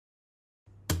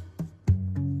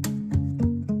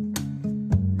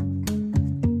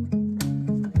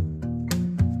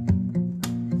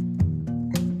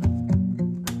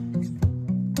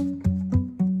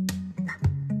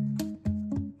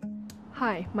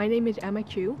Hi, my name is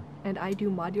Chiu, and I do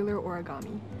modular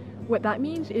origami. What that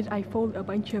means is I fold a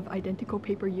bunch of identical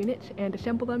paper units and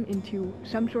assemble them into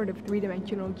some sort of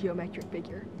three-dimensional geometric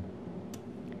figure.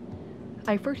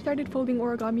 I first started folding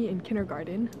origami in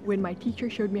kindergarten when my teacher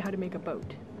showed me how to make a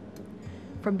boat.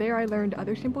 From there I learned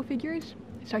other simple figures,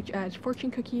 such as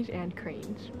fortune cookies and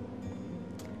cranes.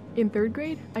 In third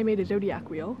grade, I made a zodiac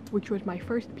wheel, which was my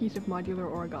first piece of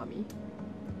modular origami.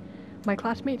 My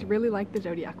classmates really liked the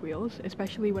zodiac wheels,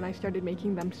 especially when I started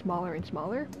making them smaller and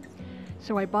smaller,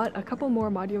 so I bought a couple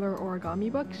more modular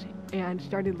origami books and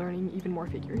started learning even more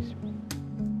figures.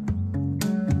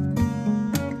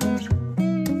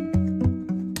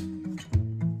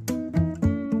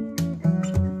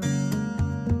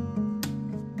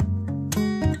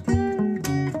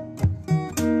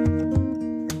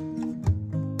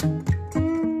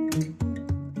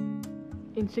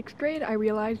 In 6th grade, I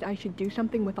realized I should do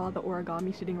something with all the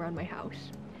origami sitting around my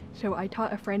house. So I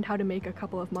taught a friend how to make a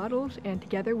couple of models, and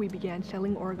together we began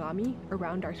selling origami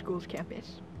around our school's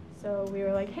campus. So we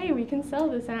were like, hey, we can sell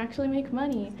this and actually make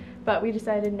money. But we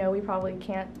decided, no, we probably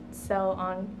can't sell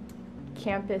on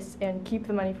campus and keep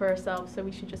the money for ourselves, so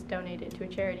we should just donate it to a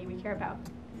charity we care about.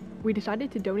 We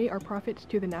decided to donate our profits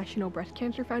to the National Breast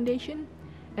Cancer Foundation,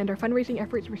 and our fundraising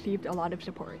efforts received a lot of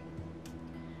support.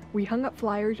 We hung up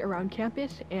flyers around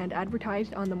campus and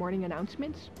advertised on the morning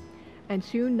announcements, and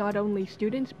soon not only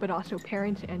students but also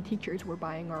parents and teachers were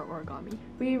buying our origami.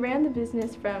 We ran the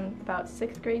business from about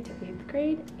 6th grade to 8th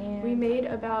grade, and we made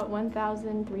about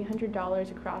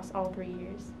 $1,300 across all 3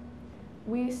 years.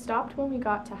 We stopped when we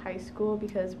got to high school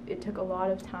because it took a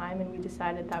lot of time, and we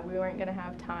decided that we weren't going to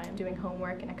have time doing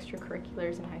homework and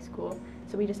extracurriculars in high school,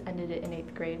 so we just ended it in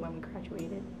 8th grade when we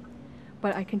graduated.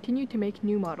 But I continued to make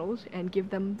new models and give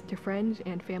them to friends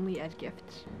and family as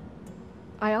gifts.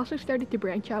 I also started to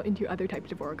branch out into other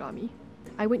types of origami.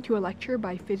 I went to a lecture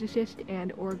by physicist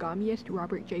and origamiist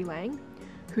Robert J. Lang,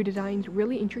 who designs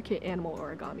really intricate animal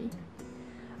origami.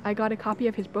 I got a copy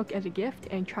of his book as a gift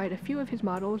and tried a few of his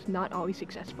models, not always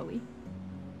successfully.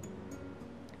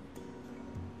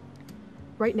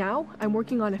 Right now, I'm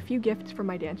working on a few gifts for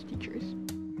my dance teachers.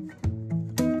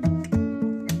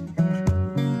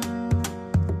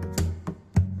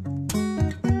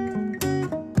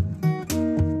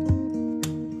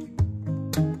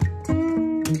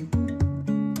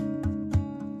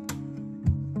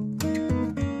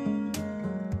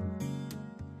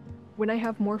 When I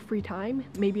have more free time,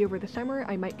 maybe over the summer,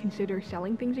 I might consider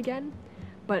selling things again,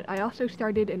 but I also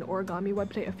started an origami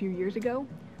website a few years ago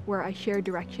where I share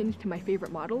directions to my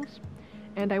favorite models,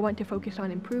 and I want to focus on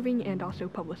improving and also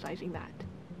publicizing that.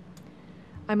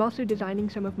 I'm also designing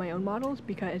some of my own models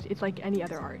because it's like any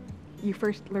other art. You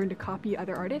first learn to copy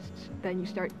other artists, then you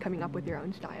start coming up with your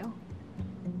own style.